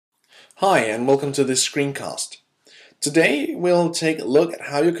Hi and welcome to this screencast. Today we'll take a look at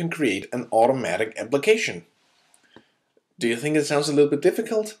how you can create an automatic application. Do you think it sounds a little bit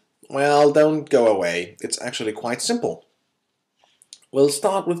difficult? Well, don't go away. It's actually quite simple. We'll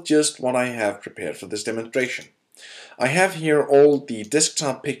start with just what I have prepared for this demonstration. I have here all the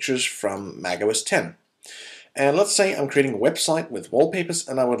desktop pictures from macOS 10. And let's say I'm creating a website with wallpapers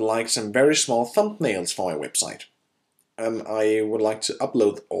and I would like some very small thumbnails for my website. I would like to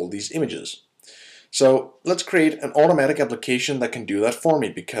upload all these images. So let's create an automatic application that can do that for me,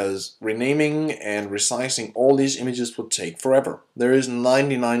 because renaming and resizing all these images would take forever. There is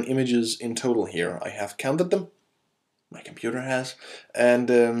 99 images in total here. I have counted them, my computer has, and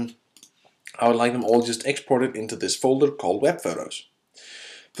I would like them all just exported into this folder called Web Photos.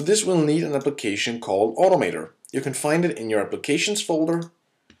 For this we'll need an application called Automator. You can find it in your Applications folder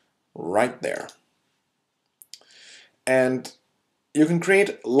right there. And you can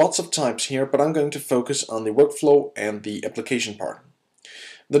create lots of types here, but I'm going to focus on the workflow and the application part.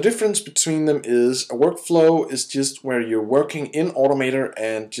 The difference between them is a workflow is just where you're working in Automator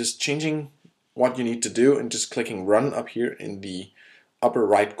and just changing what you need to do and just clicking run up here in the upper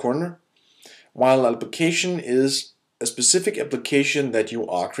right corner, while an application is a specific application that you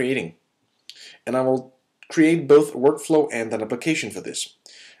are creating. And I will create both a workflow and an application for this.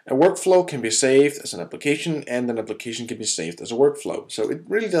 A workflow can be saved as an application, and an application can be saved as a workflow. So it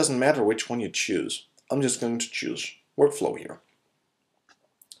really doesn't matter which one you choose. I'm just going to choose workflow here.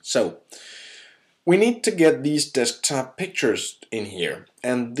 So we need to get these desktop pictures in here,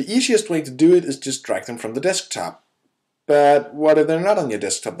 and the easiest way to do it is just drag them from the desktop. But what if they're not on your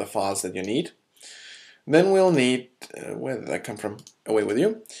desktop, the files that you need? Then we'll need, where did that come from? Away with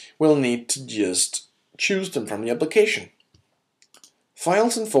you. We'll need to just choose them from the application.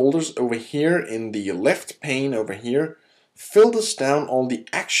 Files and folders over here in the left pane over here filters down all the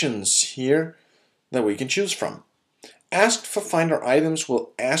actions here that we can choose from. Asked for Finder items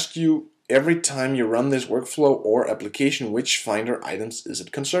will ask you every time you run this workflow or application which Finder items is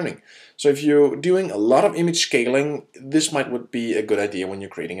it concerning. So if you're doing a lot of image scaling, this might be a good idea when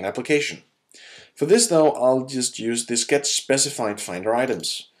you're creating an application. For this though, I'll just use this get specified Finder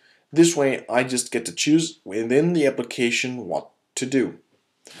items. This way I just get to choose within the application what to do.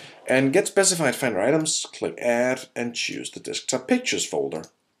 And get specified Finder items, click add and choose the desktop pictures folder.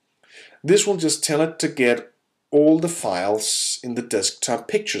 This will just tell it to get all the files in the desktop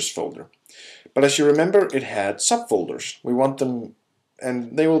pictures folder. But as you remember, it had subfolders. We want them,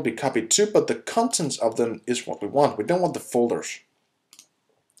 and they will be copied too, but the contents of them is what we want. We don't want the folders,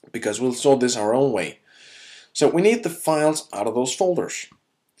 because we'll sort this our own way. So we need the files out of those folders.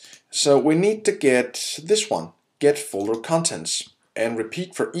 So we need to get this one, get folder contents, and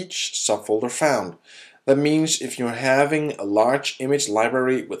repeat for each subfolder found. That means if you're having a large image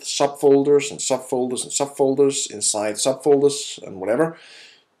library with subfolders and subfolders and subfolders inside subfolders and whatever,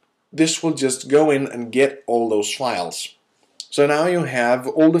 this will just go in and get all those files. So now you have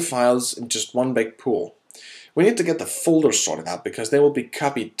all the files in just one big pool. We need to get the folders sorted out because they will be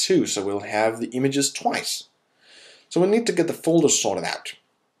copied too, so we'll have the images twice. So we need to get the folders sorted out.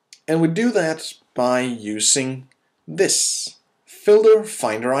 And we do that by using this, filter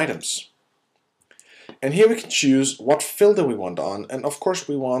Finder items. And here we can choose what filter we want on, and of course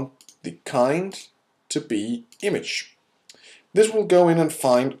we want the kind to be image. This will go in and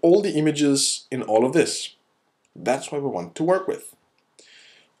find all the images in all of this. That's what we want to work with.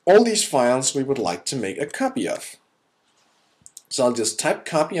 All these files we would like to make a copy of. So I'll just type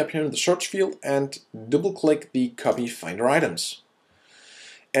copy up here in the search field and double click the copy Finder items.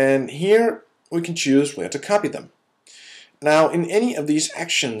 And here we can choose where to copy them. Now in any of these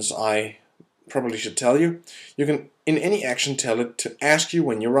actions, I probably should tell you, you can in any action tell it to ask you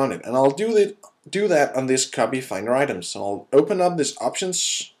when you run it. And I'll do that on this copy Finder items. So I'll open up this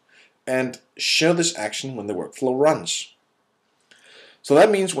options and show this action when the workflow runs. So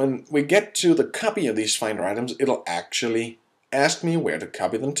that means when we get to the copy of these Finder items, it'll actually ask me where to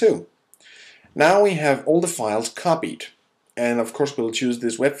copy them to. Now we have all the files copied. And of course we'll choose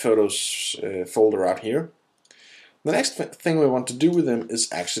this Web Photos folder out here. The next thing we want to do with them is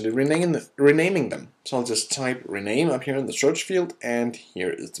actually renaming them. So I'll just type rename up here in the search field, and here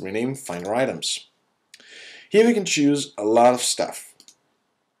is the rename Finder items. Here we can choose a lot of stuff.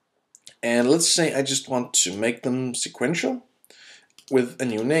 And let's say I just want to make them sequential with a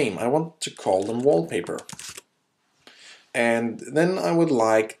new name. I want to call them wallpaper. And then I would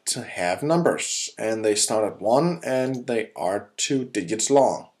like to have numbers, and they start at 1 and they are 2 digits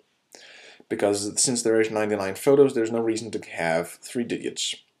long. Because since there is 99 photos, there's no reason to have 3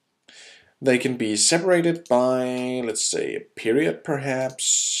 digits. They can be separated by, let's say, a period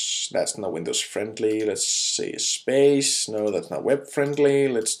perhaps. That's not Windows friendly. Let's say space. No, that's not web friendly.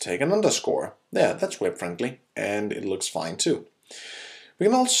 Let's take an underscore. Yeah, that's web friendly, and it looks fine too. We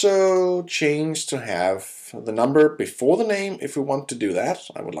can also change to have the number before the name if we want to do that.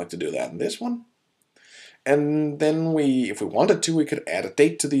 I would like to do that in this one. And then if we wanted to, we could add a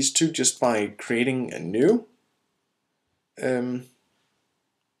date to these two just by creating a new.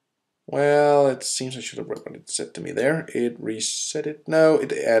 Well, it seems I should have read what it said to me there. It reset it. No,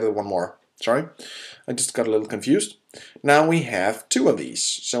 it added one more. Sorry, I just got a little confused. Now we have two of these,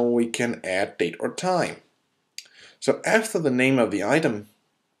 so we can add date or time. So after the name of the item,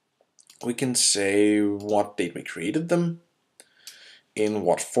 we can say what date we created them, in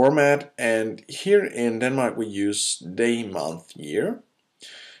what format, and here in Denmark we use day, month, year.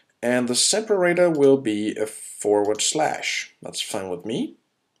 And the separator will be a /. That's fine with me.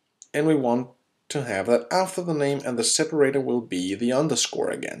 And we want to have that after the name, and the separator will be the underscore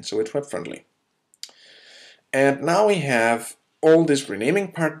again, so it's web friendly. And now we have all this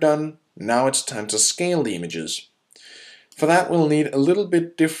renaming part done. Now it's time to scale the images. For that we'll need a little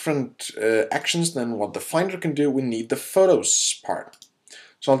bit different actions than what the Finder can do. We need the Photos part.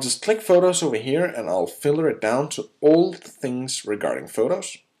 So I'll just click Photos over here and I'll filter it down to all things regarding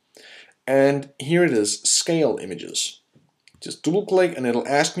photos. And here it is, Scale Images. Just double click and it'll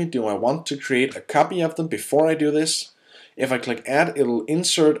ask me, do I want to create a copy of them before I do this? If I click Add, it'll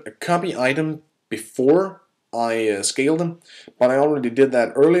insert a copy item before I scale them, but I already did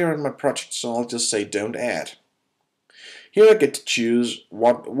that earlier in my project, so I'll just say Don't Add. Here I get to choose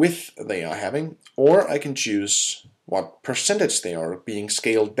what width they are having, or I can choose what percentage they are being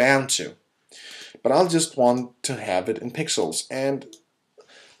scaled down to. But I'll just want to have it in pixels, and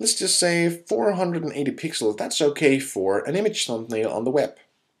let's just say 480 pixels. That's okay for an image thumbnail on the web.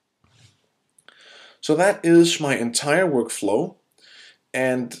 So that is my entire workflow,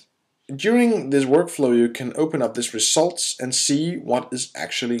 and during this workflow you can open up this results and see what is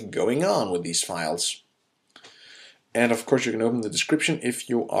actually going on with these files. And of course you can open the description if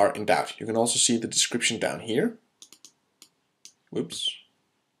you are in doubt. You can also see the description down here. Whoops,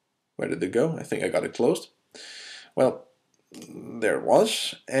 where did it go? I think I got it closed. Well, there it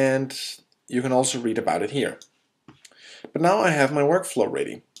was, and you can also read about it here. But now I have my workflow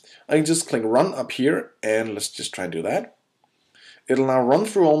ready. I can just click Run up here, and let's just try and do that. It'll now run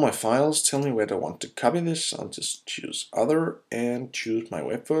through all my files, tell me where I want to copy this. I'll just choose Other and choose my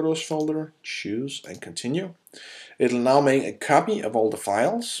Web Photos folder, choose and continue. It'll now make a copy of all the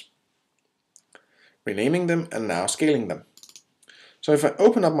files, renaming them and now scaling them. So if I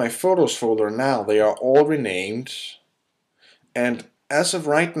open up my Photos folder now, they are all renamed, and as of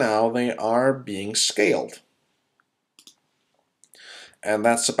right now they are being scaled. And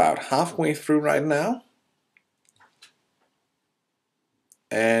that's about halfway through right now.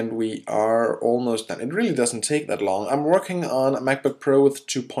 And we are almost done. It really doesn't take that long. I'm working on a MacBook Pro with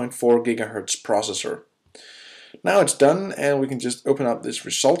 2.4 GHz processor. Now it's done, and we can just open up this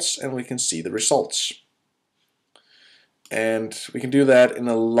results and we can see the results. And we can do that in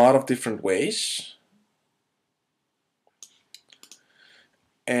a lot of different ways.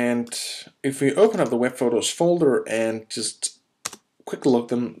 And if we open up the Web Photos folder and just quick look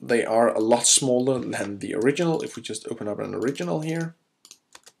them, they are a lot smaller than the original. If we just open up an original here,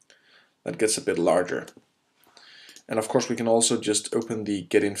 that gets a bit larger. And of course we can also just open the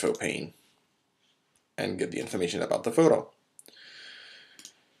Get Info pane and get the information about the photo.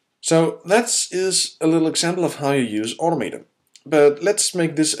 So that is a little example of how you use Automator. But let's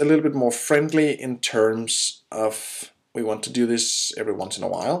make this a little bit more friendly in terms of we want to do this every once in a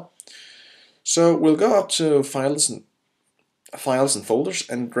while. So we'll go up to Files and Folders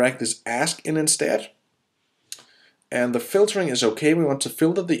and drag this Ask in instead. And the filtering is okay. We want to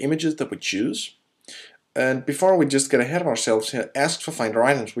filter the images that we choose. And before we just get ahead of ourselves here, ask for Finder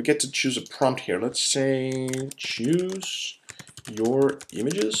items, we get to choose a prompt here. Let's say choose your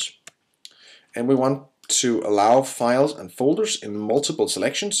images. And we want to allow files and folders in multiple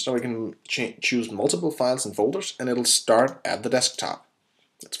selections, so we can choose multiple files and folders, and it'll start at the desktop.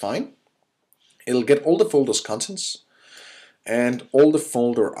 That's fine. It'll get all the folder's contents and all the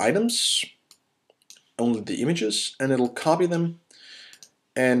folder items, only the images, and it'll copy them.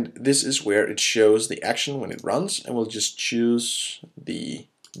 And this is where it shows the action when it runs, and we'll just choose the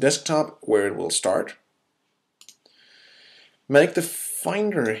desktop where it will start. Make the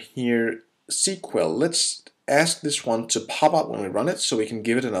Finder here SQL. Let's ask this one to pop up when we run it so we can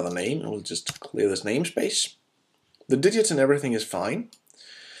give it another name, and we'll just clear this namespace. The digits and everything is fine.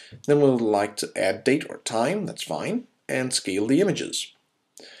 Then we'll like to add date or time, that's fine, and scale the images.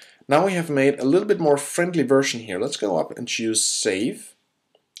 Now we have made a little bit more friendly version here. Let's go up and choose Save.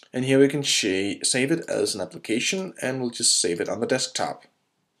 And here we can save it as an application, and we'll just save it on the desktop.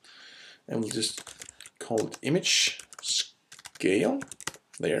 And we'll just call it image scale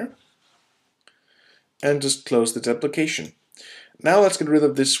there. And just close this application. Now let's get rid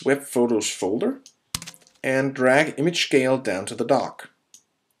of this web photos folder and drag image scale down to the dock.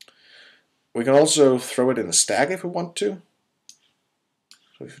 We can also throw it in a stack if we want to.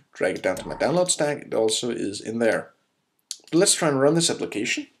 So if you drag it down to my download stack, it also is in there. But let's try and run this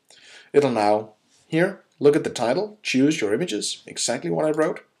application. It'll now, here, look at the title, choose your images, exactly what I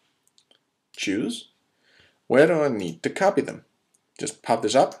wrote. Choose. Where do I need to copy them? Just pop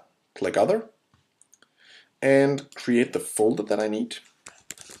this up, click Other, and create the folder that I need.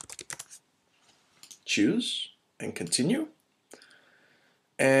 Choose and continue.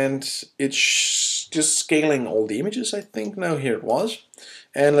 And it's just scaling all the images, I think. No, here it was.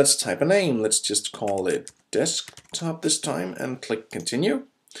 And let's type a name. Let's just call it desktop this time and click continue.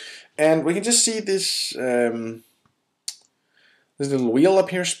 And we can just see this this little wheel up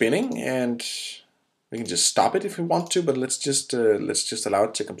here spinning, and we can just stop it if we want to, but let's just allow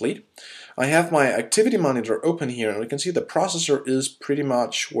it to complete. I have my activity monitor open here, and we can see the processor is pretty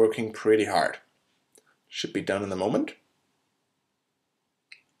much working pretty hard. Should be done in a moment.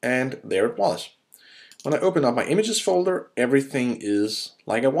 And there it was. When I open up my images folder, everything is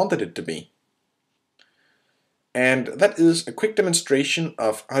like I wanted it to be. And that is a quick demonstration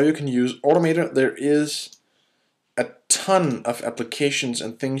of how you can use Automator. There is a ton of applications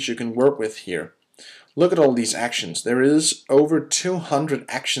and things you can work with here. Look at all these actions. There is over 200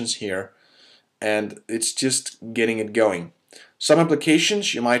 actions here, and it's just getting it going. Some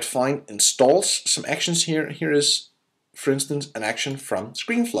applications you might find installs some actions here. Here is, for instance, an action from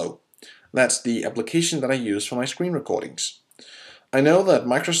ScreenFlow. That's the application that I use for my screen recordings. I know that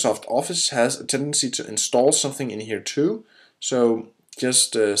Microsoft Office has a tendency to install something in here too, so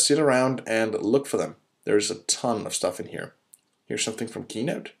just sit around and look for them. There's a ton of stuff in here. Here's something from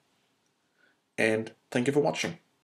Keynote, and thank you for watching.